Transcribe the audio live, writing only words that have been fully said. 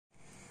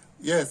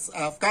Yes,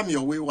 I've come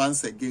your way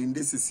once again.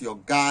 This is your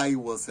guy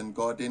was in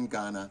Gordon,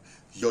 Ghana,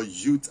 your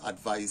youth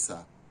advisor.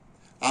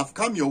 I've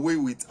come your way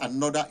with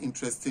another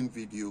interesting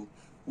video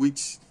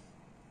which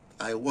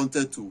I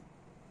wanted to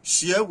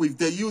share with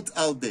the youth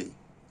out there.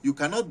 You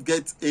cannot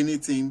get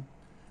anything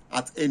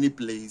at any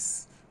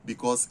place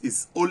because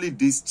it's only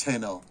this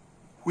channel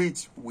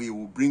which we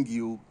will bring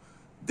you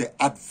the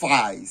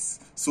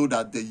advice so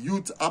that the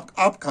youth,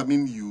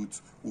 upcoming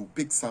youth, will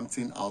pick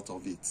something out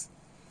of it.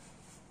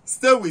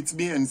 Stay with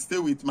me and stay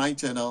with my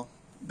channel,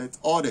 but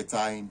all the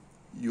time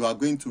you are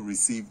going to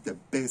receive the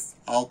best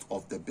out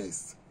of the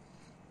best.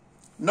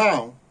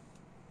 Now,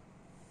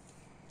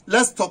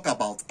 let's talk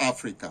about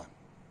Africa.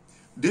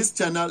 This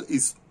channel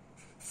is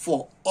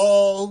for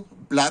all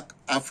black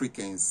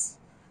Africans,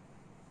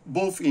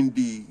 both in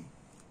the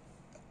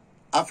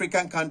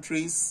African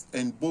countries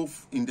and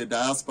both in the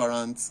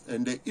diasporans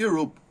and the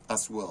Europe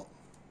as well.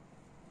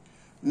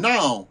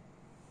 Now,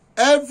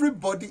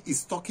 everybody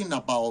is talking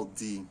about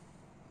the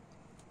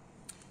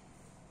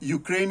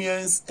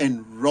Ukrainians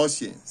and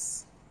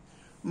Russians.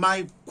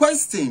 My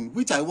question,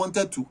 which I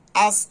wanted to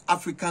ask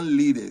African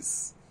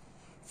leaders,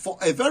 for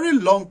a very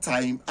long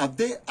time, have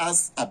they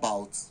asked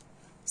about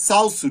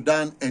South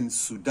Sudan and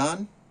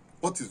Sudan?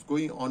 What is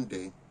going on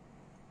there?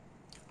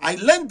 I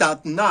learned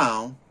that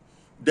now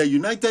the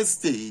United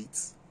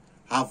States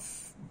have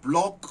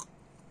blocked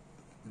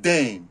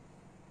them.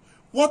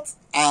 What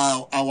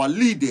are our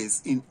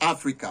leaders in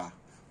Africa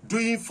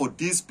doing for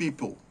these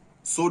people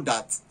so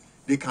that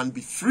they can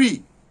be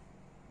free?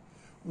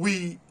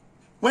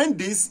 When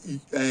these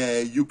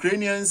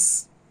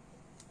Ukrainians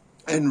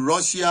and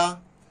Russia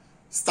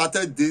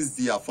started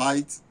their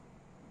fight,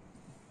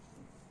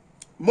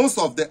 most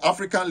of the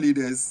African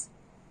leaders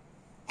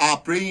are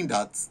praying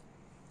that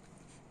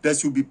there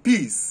should be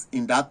peace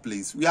in that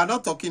place. We are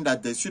not talking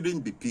that there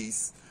shouldn't be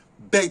peace,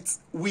 but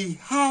we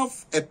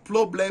have a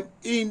problem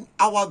in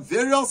our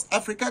various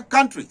African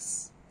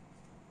countries.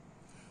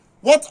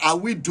 What are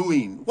we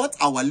doing? What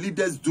are our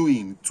leaders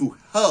doing to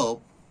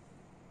help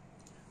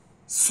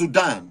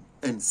Sudan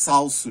and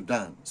South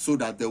Sudan so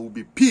that there will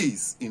be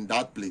peace in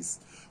that place?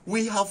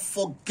 We have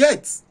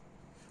forget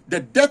the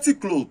dirty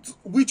clothes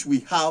which we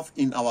have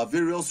in our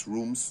various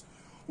rooms.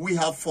 We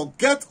have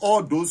forget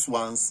all those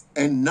ones,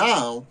 and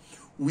now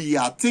we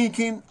are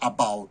thinking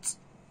about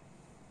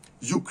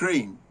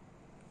Ukraine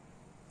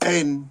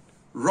and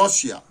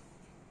Russia.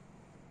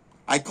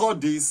 I call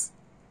this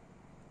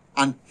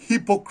an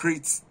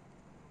hypocrite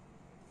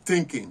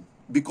thinking,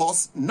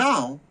 because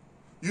now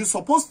you're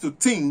supposed to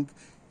think,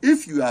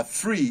 if you are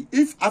free,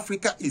 if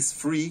Africa is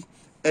free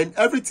and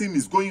everything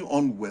is going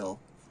on well,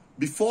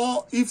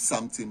 before, if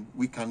something,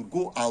 we can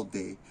go out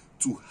there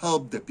to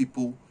help the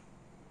people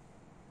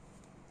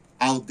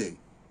out there.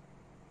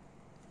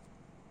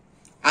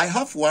 I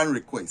have one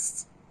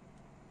request.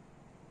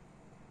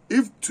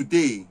 If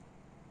today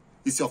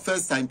is your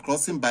first time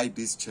crossing by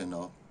this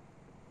channel,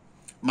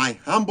 my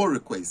humble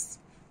request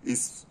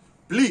is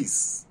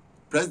please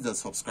press the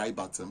subscribe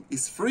button.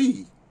 It's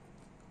free.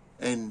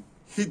 And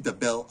hit the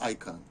bell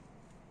icon.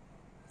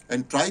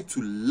 And try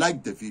to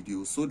like the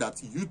video so that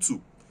YouTube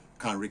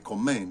can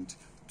recommend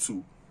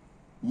to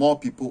more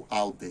people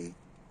out there.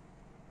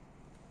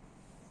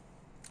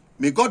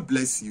 May God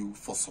bless you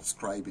for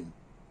subscribing.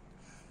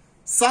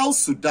 South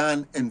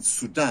Sudan and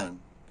Sudan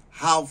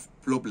have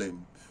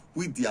problem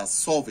with their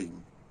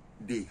solving.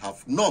 They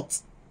have not.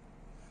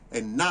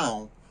 And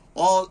now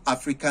all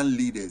African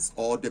leaders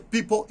or the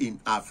people in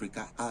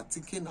Africa are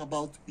thinking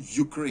about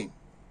Ukraine.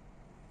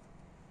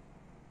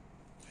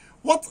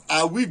 What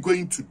are we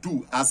going to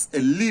do as the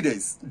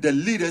leaders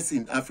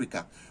in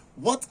Africa?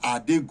 What are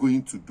they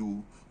going to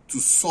do to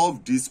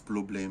solve this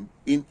problem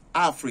in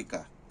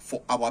Africa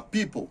for our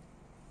people?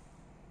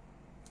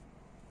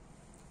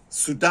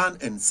 Sudan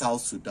and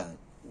South Sudan.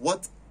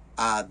 What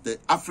are the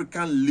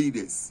African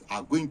leaders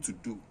are going to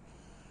do?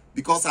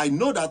 Because I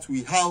know that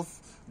we have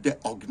the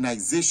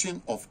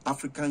Organization of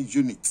African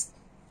Units,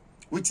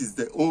 which is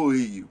the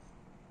OAU.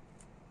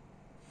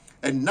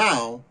 And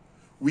now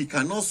we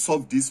cannot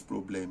solve this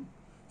problem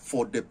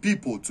for the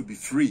people to be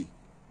free.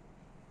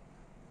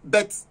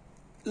 But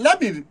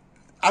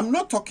I'm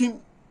not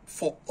talking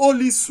for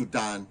only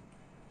Sudan.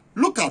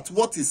 Look at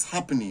what is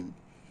happening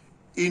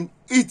in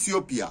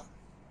Ethiopia.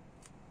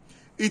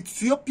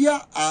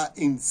 Ethiopia are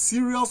in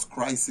serious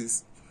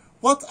crisis.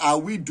 What are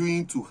we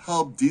doing to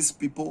help these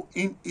people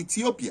in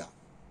Ethiopia?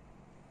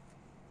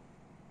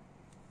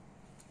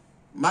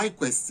 My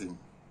question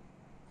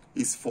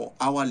is for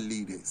our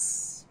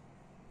leaders.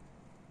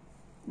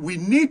 We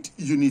need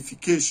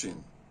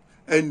unification,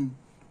 and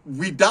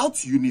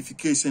without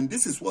unification,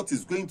 this is what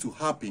is going to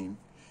happen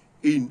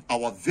in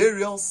our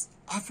various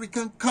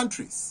African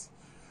countries,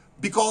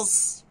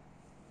 because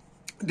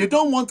they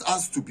don't want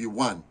us to be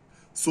one.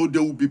 So they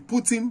will be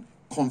putting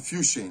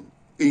confusion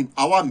in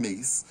our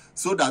midst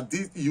so that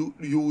you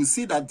will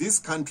see that this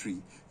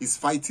country is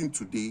fighting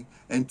today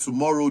and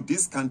tomorrow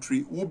this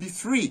country will be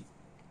free.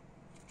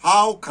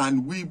 How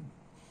can we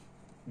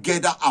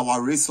gather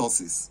our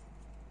resources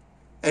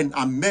and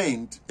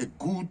amend a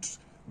good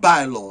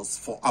bylaws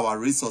for our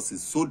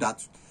resources so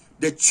that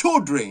the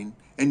children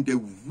and the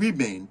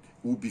women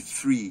will be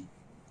free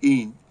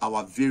in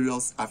our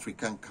various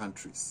African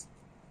countries.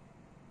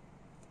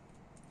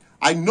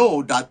 I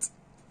know that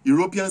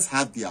Europeans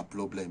have their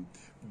problem,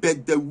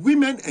 but the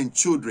women and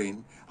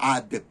children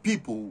are the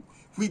people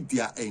which they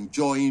are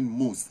enjoying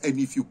most. And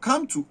if you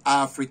come to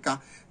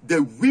Africa,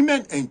 the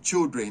women and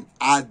children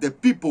are the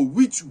people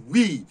which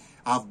we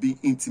have been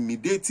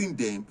intimidating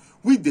them,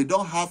 which they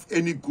don't have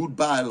any good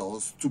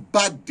bylaws to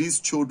back these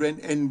children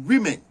and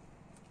women.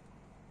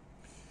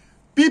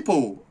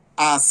 People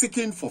are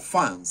seeking for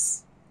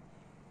funds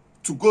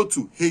to go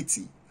to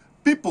Haiti.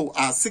 People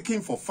are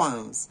seeking for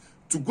funds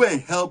to go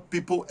and help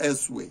people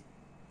elsewhere.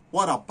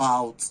 What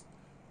about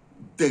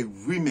the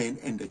women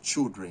and the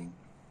children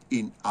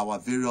in our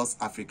various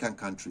African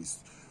countries?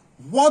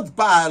 What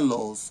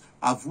bylaws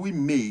have we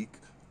made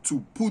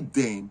to put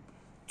them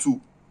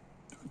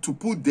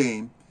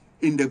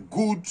in the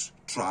good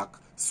track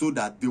so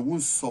that they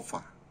won't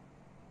suffer?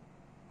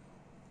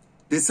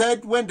 They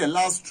said when the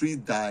last tree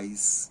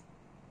dies,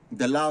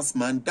 the last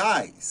man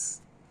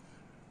dies.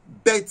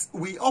 But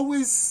we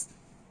always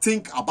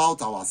think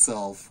about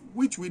ourselves,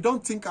 which we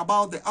don't think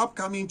about the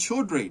upcoming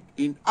children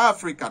in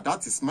Africa.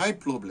 That is my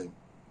problem.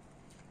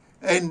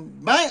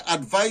 And my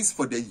advice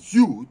for the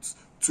youth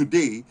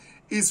today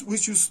is we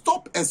should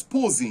stop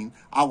exposing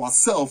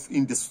ourselves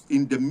in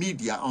the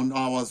media, on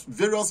our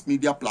various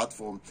media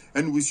platforms,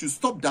 and we should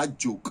stop that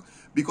joke,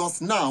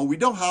 because now we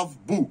don't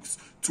have books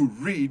to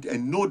read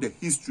and know the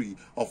history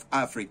of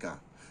Africa.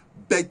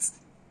 But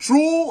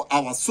through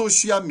our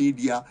social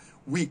media,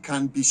 we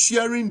can be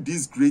sharing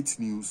this great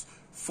news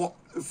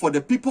for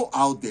the people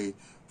out there,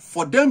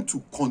 for them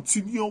to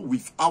continue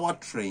with our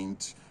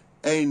trend,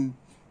 and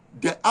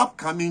the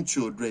upcoming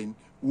children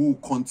will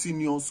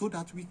continue so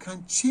that we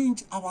can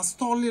change our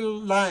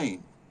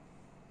storyline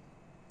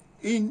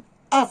in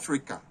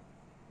Africa.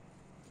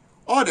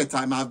 All the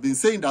time I've been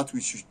saying that we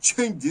should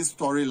change this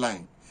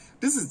storyline.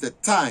 This is the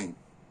time.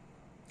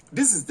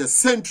 This is the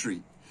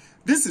century.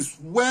 This is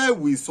where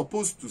we're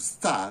supposed to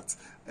start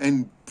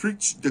and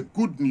preach the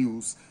good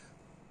news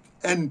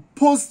and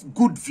post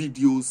good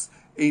videos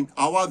in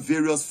our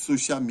various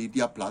social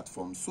media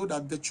platforms so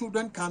that the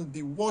children can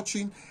be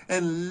watching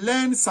and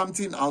learn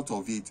something out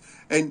of it.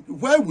 And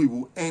where we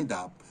will end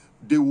up,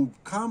 they will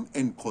come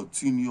and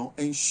continue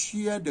and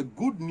share the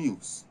good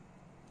news.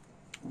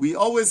 We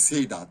always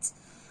say that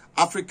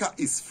Africa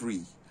is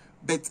free,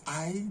 but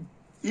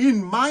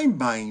in my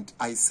mind,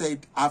 I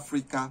said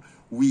Africa,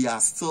 we are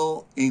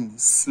still in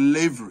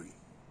slavery.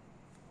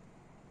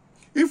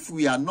 If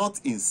we are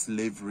not in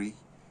slavery,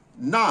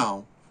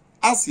 now,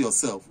 ask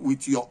yourself,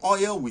 with your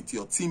oil, with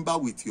your timber,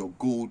 with your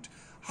gold,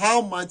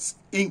 how much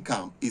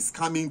income is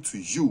coming to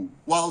you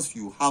whilst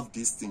you have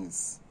these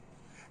things?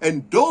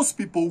 And those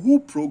people who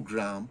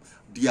program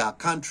their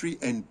country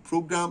and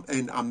program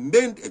and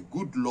amend a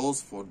good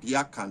laws for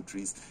their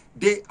countries,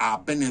 they are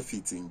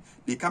benefiting.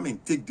 They come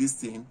and take this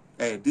thing,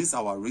 these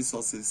our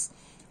resources,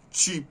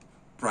 cheap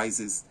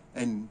prices,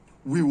 and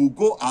we will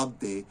go out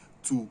there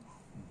to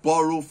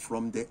borrow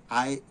from the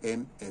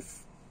IMF.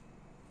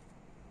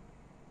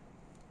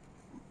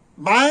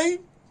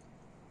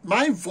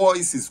 My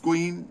voice is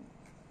going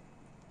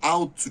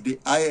out to the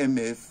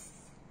IMF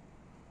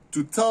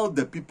to tell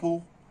the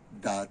people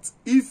that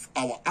if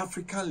our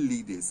African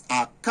leaders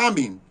are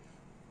coming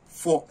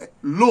for a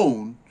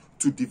loan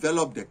to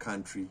develop the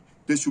country,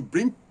 they should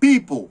bring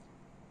people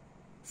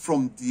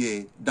from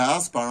the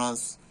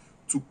diasporans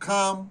to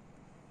come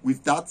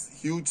with that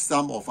huge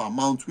sum of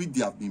amount which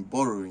they have been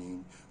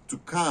borrowing to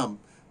come,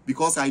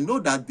 because I know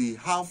that they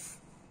have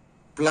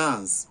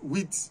plans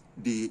which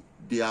they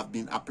have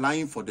been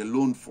applying for the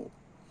loan for.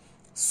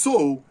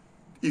 So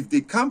if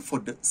they come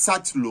for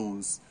such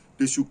loans,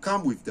 they should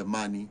come with the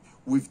money,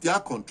 with their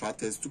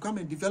contractors, to come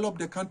and develop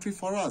the country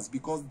for us,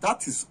 because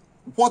that is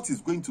what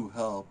is going to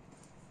help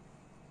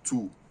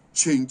to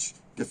change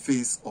the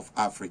face of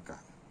Africa.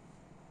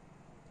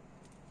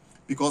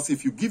 Because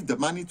if you give the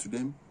money to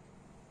them,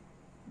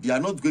 they are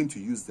not going to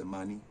use the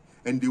money,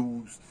 and they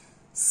will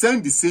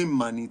send the same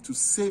money to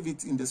save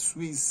it in the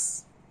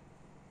Swiss.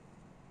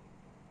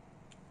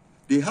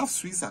 They have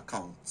Swiss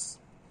accounts.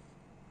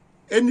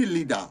 Any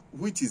leader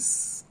which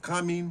is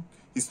coming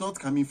is not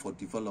coming for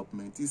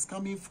development. It's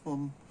coming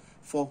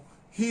for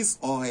his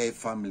or her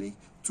family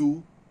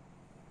to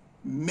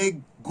make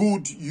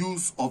good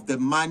use of the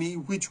money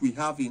which we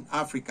have in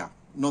Africa,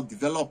 not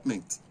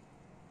development.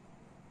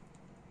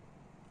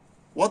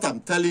 What I'm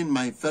telling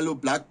my fellow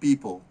black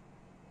people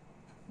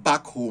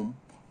back home,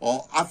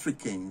 or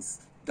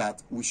Africans,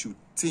 that we should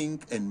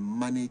think and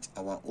manage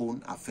our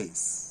own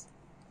affairs.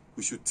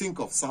 We should think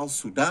of South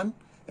Sudan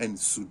and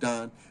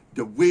Sudan,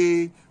 the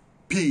way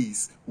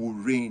peace will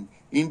reign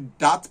in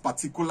that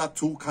particular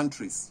two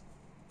countries.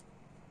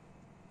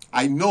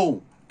 I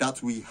know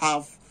that we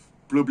have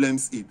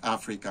problems in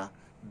Africa,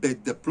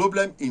 but the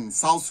problem in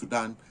South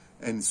Sudan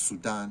and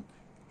Sudan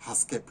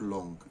has kept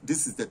long.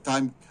 This is the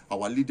time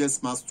our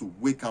leaders must to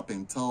wake up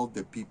and tell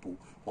the people,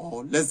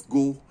 or let's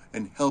go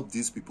and help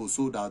these people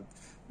so that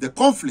the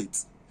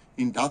conflict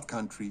in that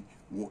country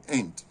will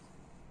end.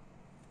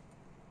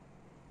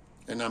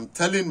 And I'm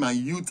telling my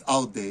youth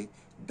out there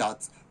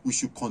that we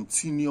should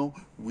continue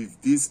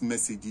with these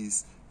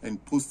messages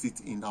and post it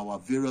in our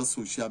various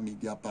social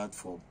media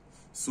platforms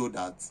so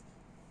that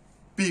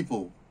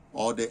people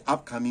or the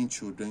upcoming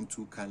children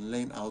too can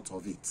learn out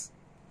of it.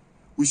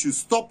 We should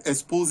stop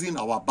exposing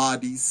our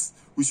bodies.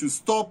 We should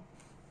stop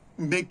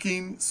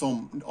making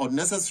some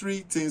unnecessary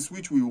things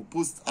which we will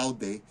post out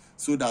there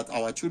so that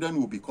our children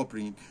will be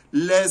copying.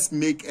 Let's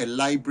make a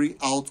library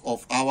out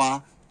of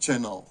our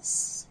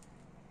channels,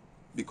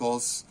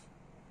 because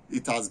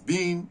it has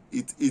been,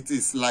 it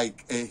is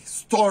like a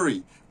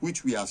story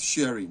which we are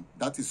sharing.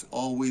 That is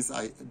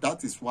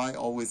why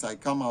always I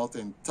come out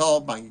and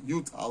tell my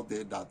youth out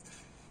there that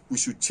we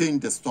should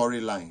change the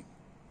storyline.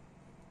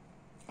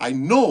 I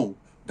know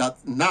that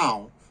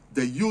now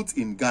the youth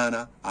in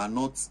Ghana are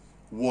not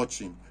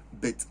watching,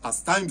 but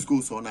as time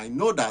goes on, I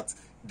know that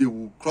they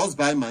will cross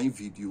by my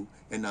video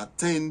and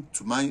attend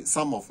to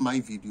some of my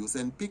videos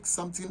and pick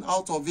something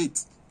out of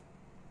it.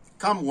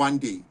 Come one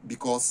day,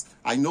 because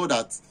I know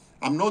that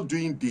I'm not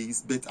doing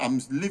this, but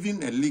I'm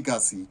leaving a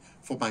legacy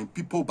for my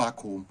people back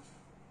home.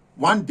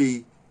 One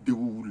day, they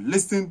will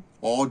listen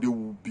or they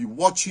will be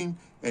watching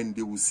and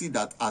they will see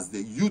that as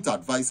the youth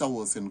advisor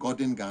was in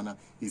Gordon, Ghana,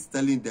 he's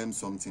telling them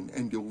something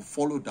and they will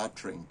follow that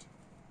trend.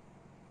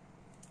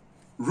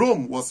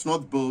 Rome was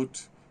not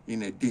built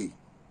in a day.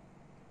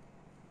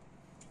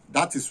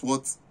 That is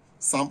what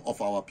some of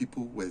our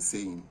people were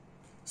saying.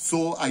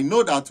 So I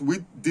know that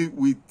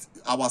with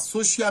our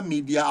social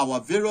media, our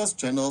various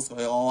channels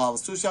or our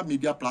social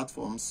media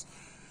platforms,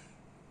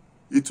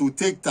 it will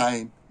take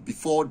time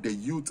before the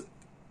youth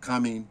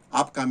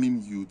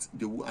upcoming youth,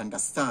 they will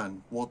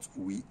understand what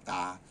we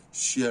are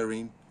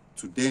sharing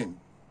to them.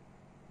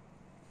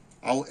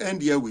 I'll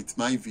end here with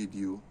my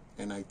video,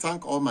 and I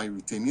thank all my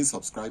returning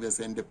subscribers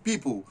and the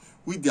people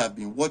who have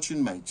been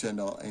watching my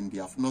channel and they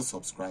have not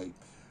subscribed.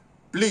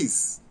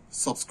 Please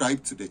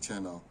subscribe to the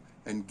channel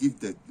and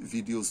give the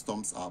videos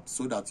thumbs up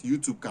so that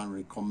YouTube can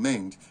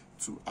recommend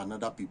to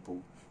another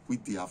people which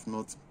they have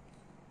not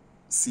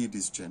see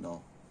this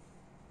channel,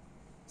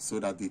 so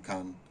that they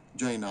can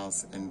join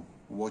us and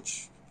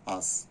watch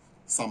us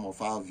some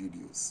of our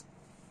videos.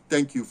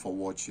 Thank you for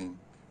watching.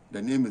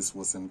 The name is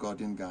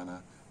Gordon,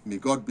 Ghana. May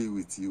God be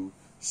with you.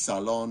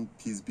 Shalom,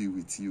 peace be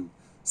with you.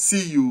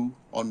 See you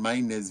on my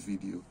next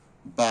video.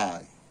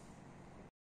 Bye.